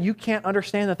been saying. You can't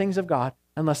understand the things of God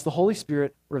unless the Holy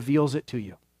Spirit reveals it to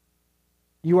you.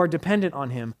 You are dependent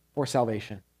on Him for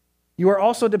salvation. You are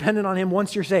also dependent on Him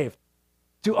once you're saved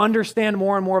to understand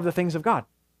more and more of the things of God.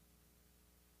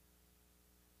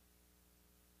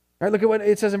 All right, look at what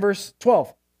it says in verse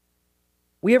 12.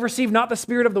 We have received not the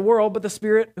spirit of the world, but the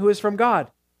Spirit who is from God,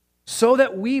 so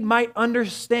that we might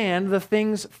understand the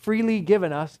things freely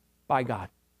given us by God.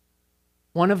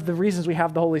 One of the reasons we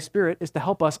have the Holy Spirit is to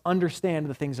help us understand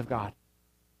the things of God.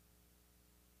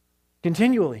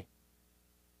 Continually.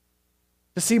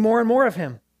 To see more and more of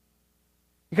Him.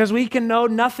 Because we can know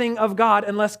nothing of God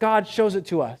unless God shows it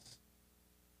to us.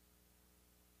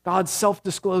 God's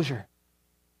self-disclosure.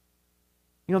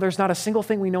 There's not a single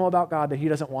thing we know about God that He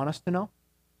doesn't want us to know.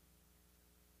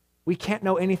 We can't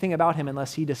know anything about Him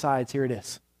unless He decides, here it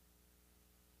is.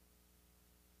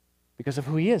 Because of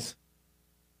who He is.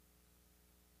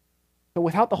 But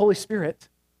without the Holy Spirit,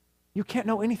 you can't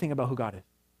know anything about who God is.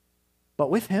 But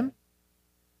with Him,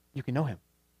 you can know Him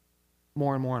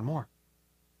more and more and more.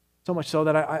 So much so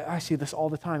that I see this all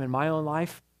the time in my own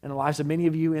life and the lives of many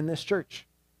of you in this church.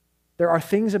 There are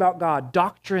things about God,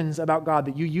 doctrines about God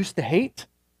that you used to hate,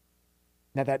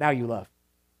 that now you love.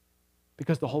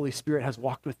 Because the Holy Spirit has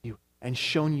walked with you and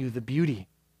shown you the beauty.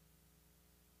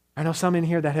 I know some in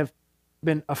here that have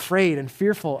been afraid and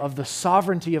fearful of the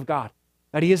sovereignty of God,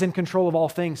 that He is in control of all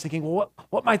things, thinking, well,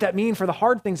 what might that mean for the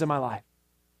hard things in my life?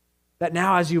 That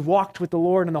now as you've walked with the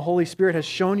Lord and the Holy Spirit has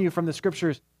shown you from the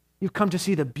Scriptures, you've come to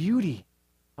see the beauty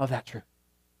of that truth.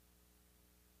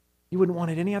 You wouldn't want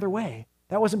it any other way.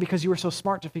 That wasn't because you were so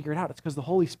smart to figure it out. It's because the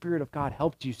Holy Spirit of God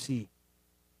helped you see.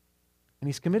 And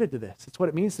he's committed to this. It's what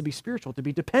it means to be spiritual, to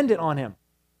be dependent on him.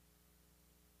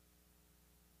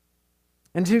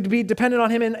 And to be dependent on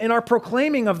him in our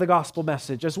proclaiming of the gospel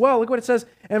message as well. Look what it says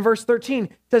in verse 13.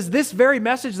 It says, this very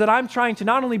message that I'm trying to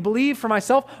not only believe for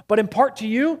myself, but impart to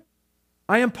you,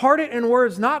 I impart it in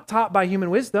words not taught by human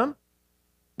wisdom,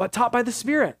 but taught by the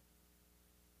Spirit.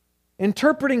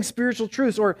 Interpreting spiritual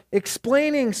truths or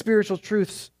explaining spiritual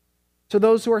truths to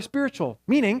those who are spiritual.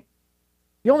 Meaning,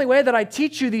 the only way that I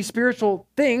teach you these spiritual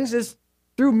things is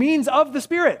through means of the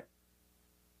Spirit.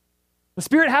 The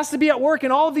Spirit has to be at work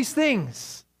in all of these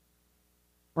things,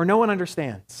 or no one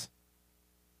understands.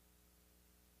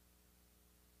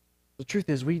 The truth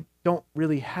is, we don't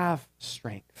really have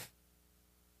strength.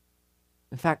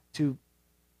 In fact, to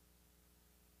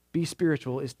be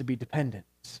spiritual is to be dependent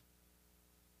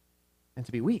and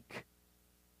to be weak.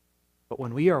 But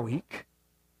when we are weak,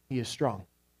 he is strong.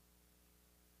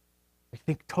 We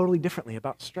think totally differently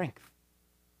about strength.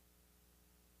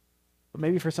 But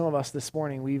maybe for some of us this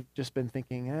morning, we've just been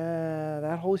thinking,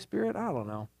 that Holy Spirit, I don't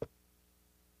know. I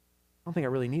don't think I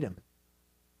really need him.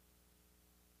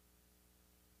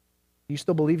 Do you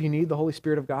still believe you need the Holy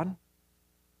Spirit of God?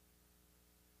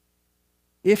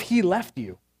 If he left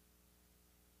you,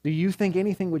 do you think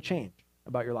anything would change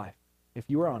about your life? If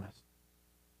you were honest.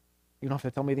 You don't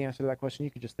have to tell me the answer to that question.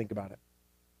 You can just think about it.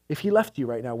 If he left you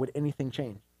right now, would anything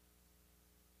change?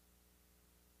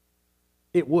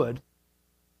 It would.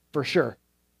 For sure.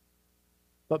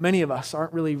 But many of us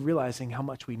aren't really realizing how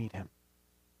much we need him.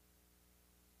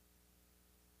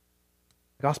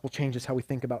 The gospel changes how we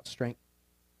think about strength.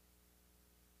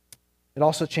 It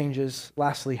also changes,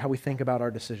 lastly, how we think about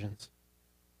our decisions.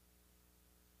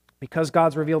 Because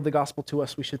God's revealed the gospel to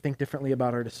us, we should think differently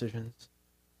about our decisions.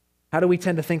 How do we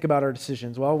tend to think about our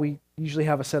decisions? Well, we usually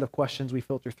have a set of questions we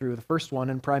filter through. The first one,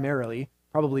 and primarily,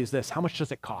 probably is this: how much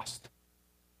does it cost?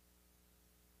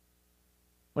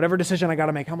 Whatever decision I got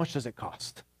to make, how much does it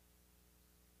cost?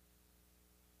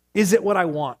 Is it what I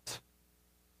want?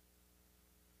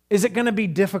 Is it going to be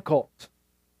difficult?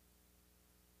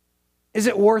 Is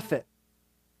it worth it?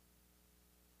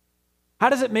 How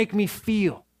does it make me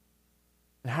feel?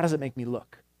 And how does it make me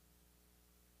look?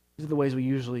 These are the ways we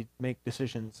usually make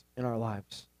decisions in our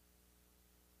lives.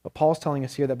 But Paul's telling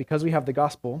us here that because we have the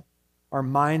gospel, our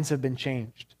minds have been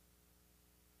changed.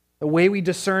 The way we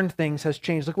discern things has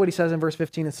changed. Look what he says in verse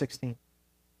 15 and 16.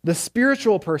 The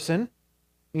spiritual person,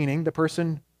 meaning the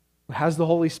person who has the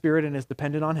Holy Spirit and is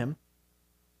dependent on him,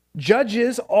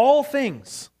 judges all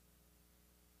things,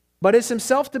 but is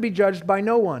himself to be judged by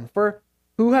no one. For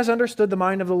who has understood the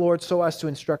mind of the Lord so as to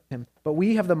instruct him? But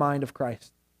we have the mind of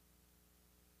Christ.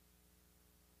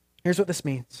 Here's what this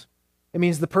means. It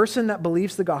means the person that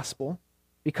believes the gospel,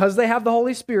 because they have the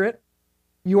Holy Spirit,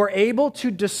 you are able to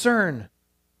discern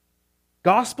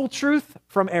gospel truth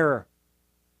from error.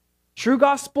 True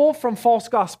gospel from false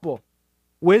gospel.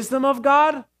 Wisdom of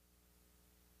God,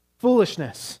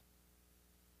 foolishness.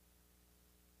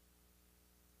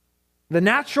 The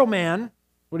natural man,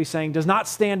 what he's saying, does not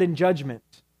stand in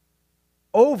judgment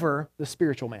over the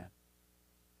spiritual man.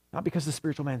 Not because the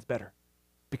spiritual man's better,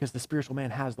 because the spiritual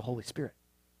man has the Holy Spirit.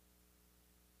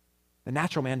 The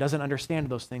natural man doesn't understand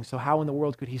those things, so how in the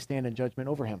world could he stand in judgment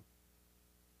over him?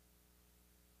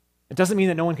 It doesn't mean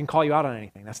that no one can call you out on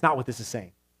anything. That's not what this is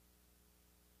saying.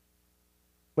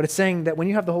 But it's saying that when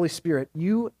you have the Holy Spirit,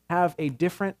 you have a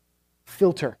different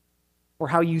filter for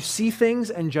how you see things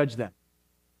and judge them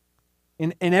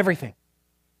in everything.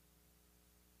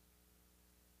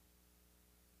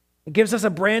 It gives us a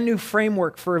brand new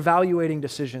framework for evaluating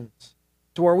decisions,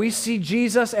 to where we see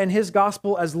Jesus and his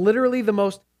gospel as literally the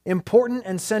most important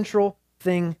and central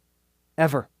thing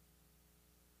ever.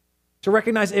 To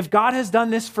recognize, if God has done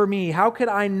this for me, how could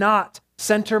I not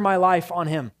center my life on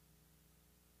him?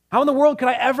 How in the world could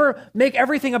I ever make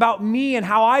everything about me and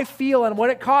how I feel and what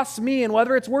it costs me and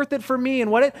whether it's worth it for me and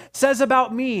what it says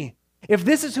about me? If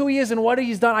this is who he is and what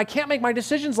he's done, I can't make my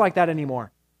decisions like that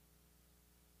anymore.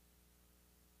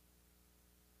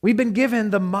 We've been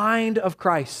given the mind of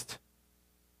Christ.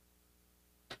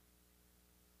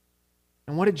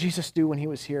 And what did Jesus do when he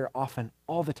was here often,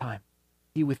 all the time?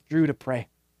 He withdrew to pray.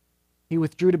 He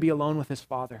withdrew to be alone with his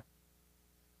Father.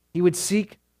 He would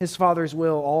seek his Father's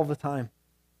will all the time.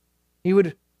 He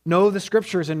would know the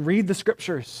Scriptures and read the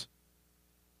Scriptures.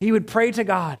 He would pray to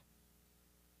God.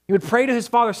 He would pray to his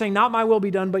Father saying, not my will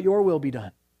be done, but your will be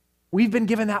done. We've been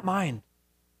given that mind.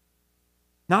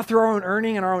 Not through our own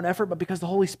earning and our own effort, but because the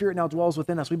Holy Spirit now dwells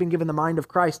within us. We've been given the mind of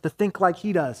Christ to think like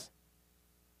he does.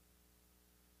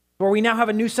 Where we now have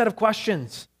a new set of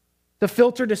questions to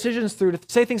filter decisions through, to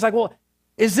say things like, well,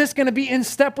 is this going to be in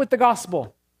step with the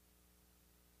gospel?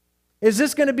 Is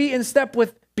this going to be in step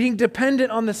with being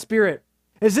dependent on the Spirit?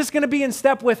 Is this going to be in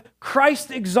step with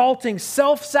Christ-exalting,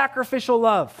 self-sacrificial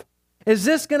love? Is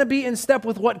this going to be in step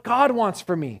with what God wants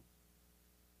for me?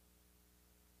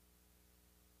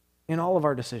 In all of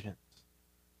our decisions.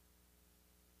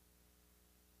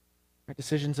 Right?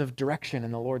 Decisions of direction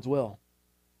in the Lord's will.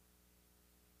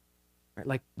 Right?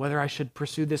 Like whether I should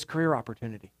pursue this career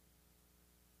opportunity.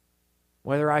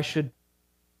 Whether I should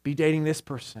be dating this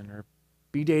person or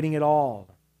be dating at all.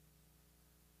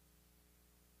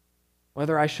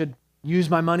 Whether I should use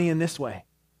my money in this way.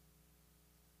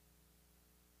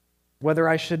 Whether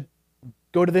I should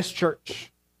go to this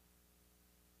church.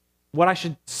 What I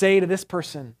should say to this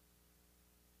person.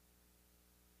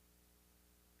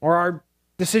 Or our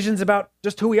decisions about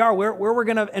just who we are, where we're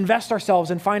going to invest ourselves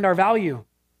and find our value.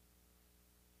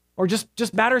 Or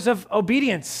just matters of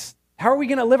obedience. How are we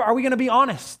going to live? Are we going to be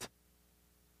honest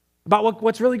about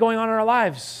what's really going on in our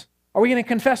lives? Are we going to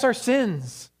confess our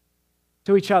sins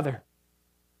to each other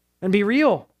and be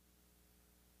real?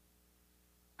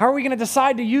 How are we going to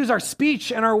decide to use our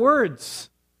speech and our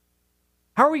words?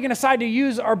 How are we going to decide to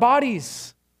use our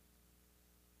bodies?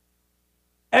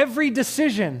 Every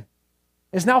decision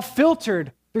is now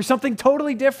filtered through something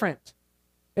totally different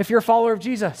if you're a follower of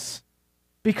Jesus.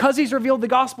 Because he's revealed the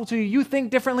gospel to you, you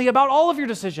think differently about all of your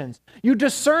decisions. You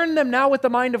discern them now with the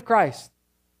mind of Christ.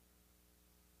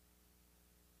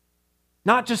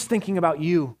 Not just thinking about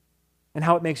you and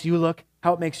how it makes you look,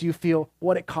 how it makes you feel,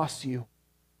 what it costs you,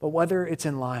 but whether it's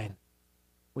in line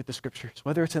with the Scriptures,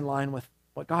 whether it's in line with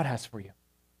what God has for you.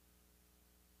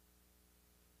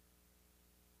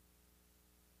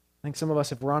 I think some of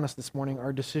us, if we're honest this morning,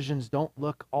 our decisions don't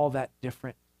look all that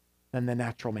different than the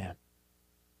natural man.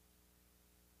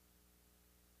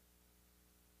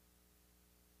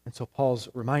 And so Paul's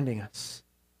reminding us,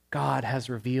 God has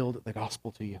revealed the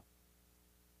gospel to you.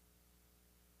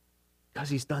 Because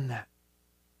he's done that,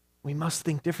 we must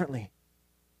think differently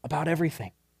about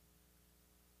everything.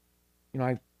 You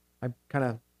know, I kind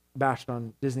of bashed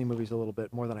on Disney movies a little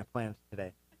bit more than I planned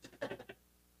today.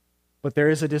 But there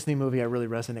is a Disney movie I really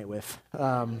resonate with.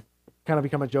 Kind of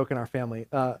become a joke in our family.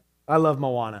 I love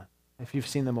Moana, if you've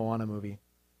seen the Moana movie.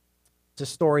 It's a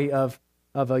story of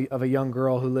a young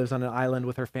girl who lives on an island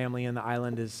with her family, and the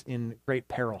island is in great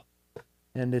peril.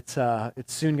 And it's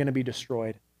soon going to be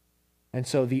destroyed. And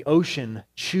so the ocean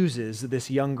chooses this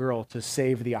young girl to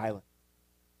save the island.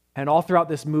 And all throughout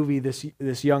this movie,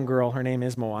 this young girl, her name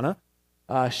is Moana,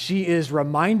 she is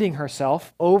reminding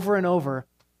herself over and over,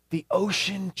 the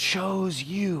ocean chose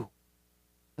you.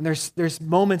 And there's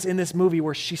moments in this movie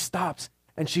where she stops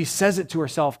and she says it to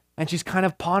herself, and she's kind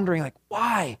of pondering, like,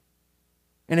 why?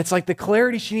 And it's like the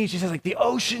clarity she needs. She says, like, the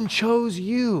ocean chose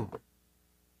you.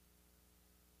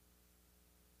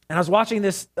 And I was watching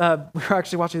this, we were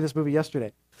actually watching this movie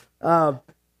yesterday. And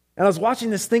I was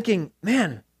watching this thinking,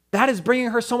 man, that is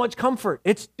bringing her so much comfort.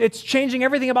 It's changing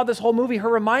everything about this whole movie. Her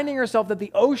reminding herself that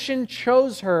the ocean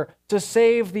chose her to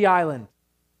save the island.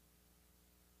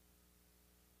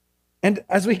 And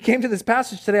as we came to this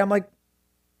passage today, I'm like,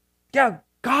 yeah,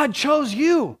 God chose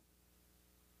you.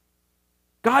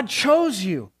 God chose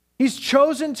you. He's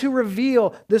chosen to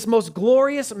reveal this most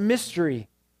glorious mystery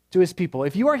to his people.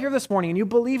 If you are here this morning and you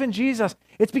believe in Jesus,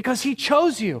 it's because he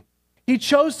chose you. He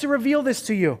chose to reveal this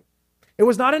to you. It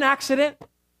was not an accident.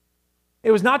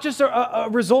 It was not just a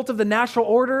result of the natural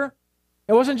order.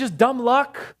 It wasn't just dumb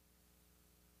luck.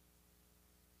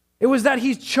 It was that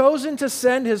he's chosen to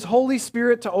send his Holy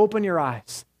Spirit to open your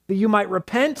eyes, that you might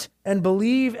repent and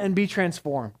believe and be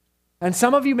transformed. And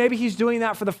some of you, maybe he's doing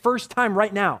that for the first time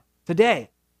right now, today.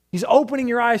 He's opening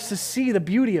your eyes to see the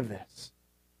beauty of this.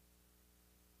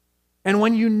 And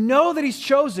when you know that he's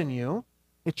chosen you,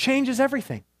 it changes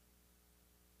everything.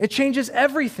 It changes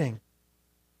everything,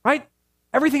 right?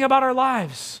 Everything about our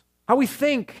lives, how we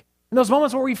think. In those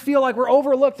moments where we feel like we're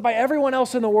overlooked by everyone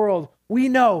else in the world, we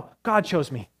know God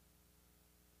chose me.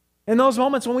 In those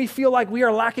moments when we feel like we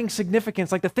are lacking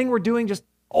significance, like the thing we're doing just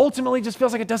ultimately just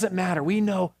feels like it doesn't matter, we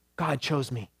know God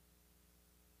chose me.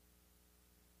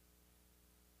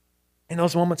 In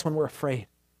those moments when we're afraid,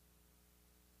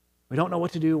 we don't know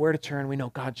what to do, where to turn, we know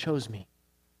God chose me.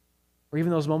 Or even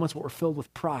those moments where we're filled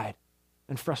with pride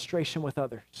and frustration with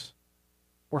others,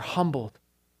 we're humbled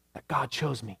that God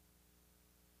chose me.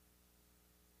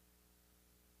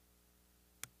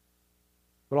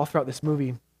 But all throughout this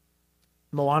movie,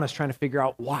 Moana's trying to figure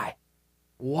out why.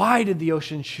 Why did the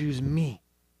ocean choose me?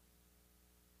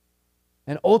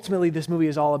 And ultimately, this movie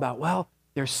is all about, well,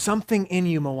 there's something in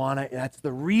you, Moana. That's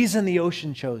the reason the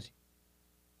ocean chose you.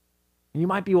 And you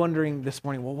might be wondering this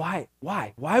morning, well, why?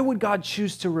 Why? Why would God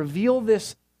choose to reveal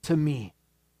this to me?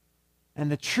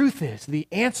 And the truth is, the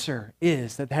answer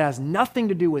is that it has nothing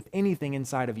to do with anything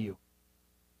inside of you.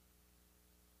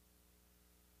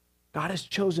 God has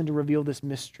chosen to reveal this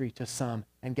mystery to some,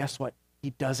 and guess what?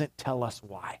 He doesn't tell us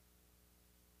why.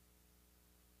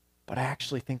 But I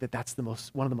actually think that that's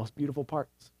one of the most beautiful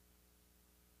parts.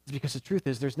 It's because the truth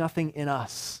is, there's nothing in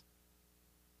us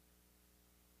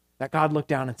that God looked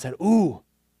down and said, ooh,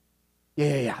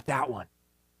 yeah, that one.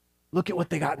 Look at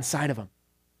what they got inside of them.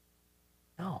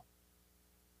 No.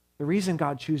 The reason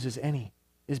God chooses any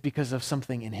is because of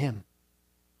something in him.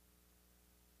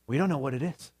 We don't know what it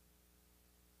is.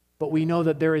 But we know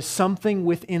that there is something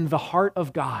within the heart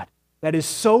of God that is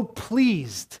so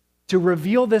pleased to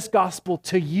reveal this gospel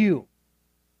to you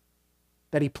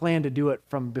that he planned to do it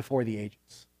from before the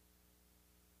ages.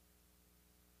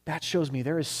 That shows me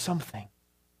there is something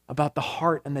about the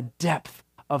heart and the depth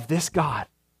of this God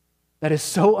that is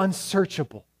so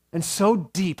unsearchable and so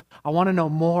deep. I want to know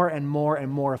more and more and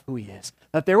more of who he is.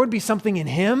 That there would be something in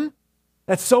him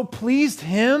that so pleased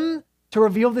him to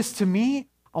reveal this to me.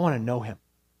 I want to know him.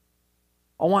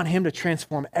 I want him to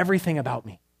transform everything about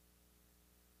me.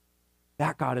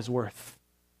 That God is worth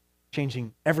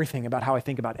changing everything about how I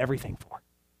think about everything for.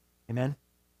 Amen?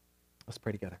 Let's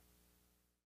pray together.